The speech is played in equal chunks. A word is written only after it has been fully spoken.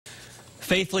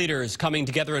Faith leaders coming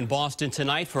together in Boston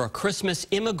tonight for a Christmas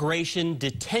immigration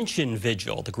detention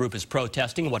vigil. The group is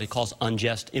protesting what it calls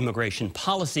unjust immigration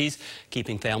policies,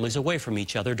 keeping families away from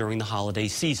each other during the holiday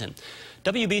season.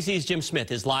 WBZ's Jim Smith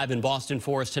is live in Boston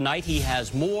for us tonight. He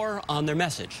has more on their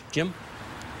message. Jim?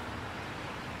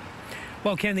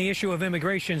 Well, Ken, the issue of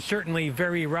immigration is certainly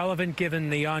very relevant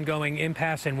given the ongoing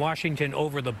impasse in Washington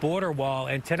over the border wall.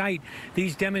 And tonight,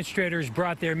 these demonstrators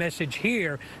brought their message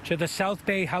here to the South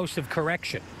Bay House of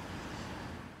Correction.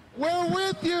 We're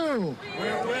with you.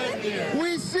 We're with you.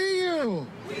 We see you.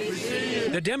 We see you.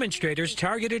 The demonstrators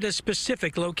targeted a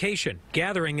specific location,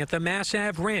 gathering at the Mass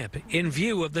Ave ramp in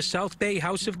view of the South Bay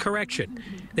House of Correction.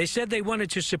 They said they wanted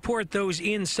to support those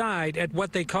inside at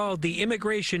what they called the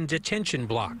immigration detention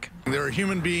block. There are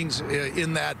human beings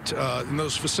in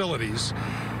those facilities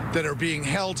that are being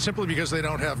held simply because they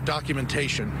don't have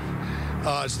documentation.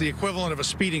 It's the equivalent of a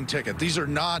speeding ticket. These are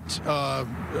not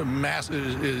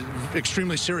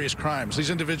extremely serious crimes. These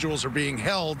individuals are being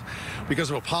held because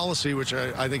of a policy which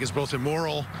I think is both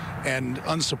immoral and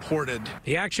unsupported.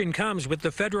 The action comes with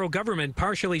the federal government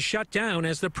partially shut down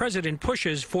as the president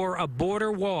pushes for a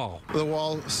border wall. The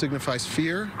wall signifies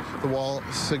fear. The wall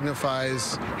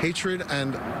signifies hatred.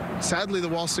 And sadly, the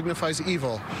wall signifies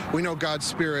evil. We know God's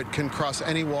Spirit can cross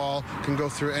any wall, can go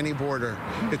through any border.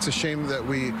 It's a shame that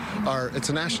it's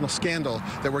a national scandal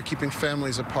that we're keeping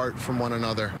families apart from one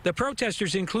another. The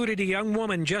protesters included a young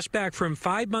woman just back from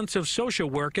 5 months of social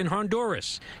work in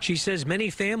Honduras. She says many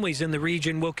families in the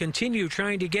region will continue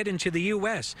trying to get into the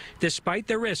U.S. despite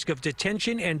the risk of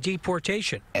detention and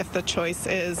deportation. If the choice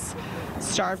is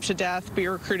starve to death, be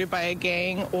recruited by a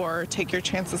gang, or take your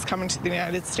chances coming to the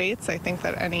United States, I think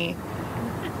that any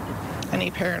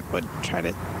parent would try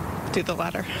to do the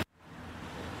latter.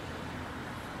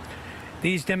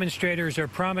 These demonstrators are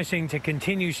promising to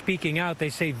continue speaking out. They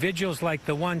say vigils like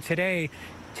the one today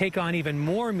take on even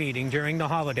more meaning during the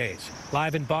holidays.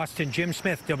 Live in Boston, Jim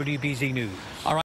Smith, WBZ News. All right.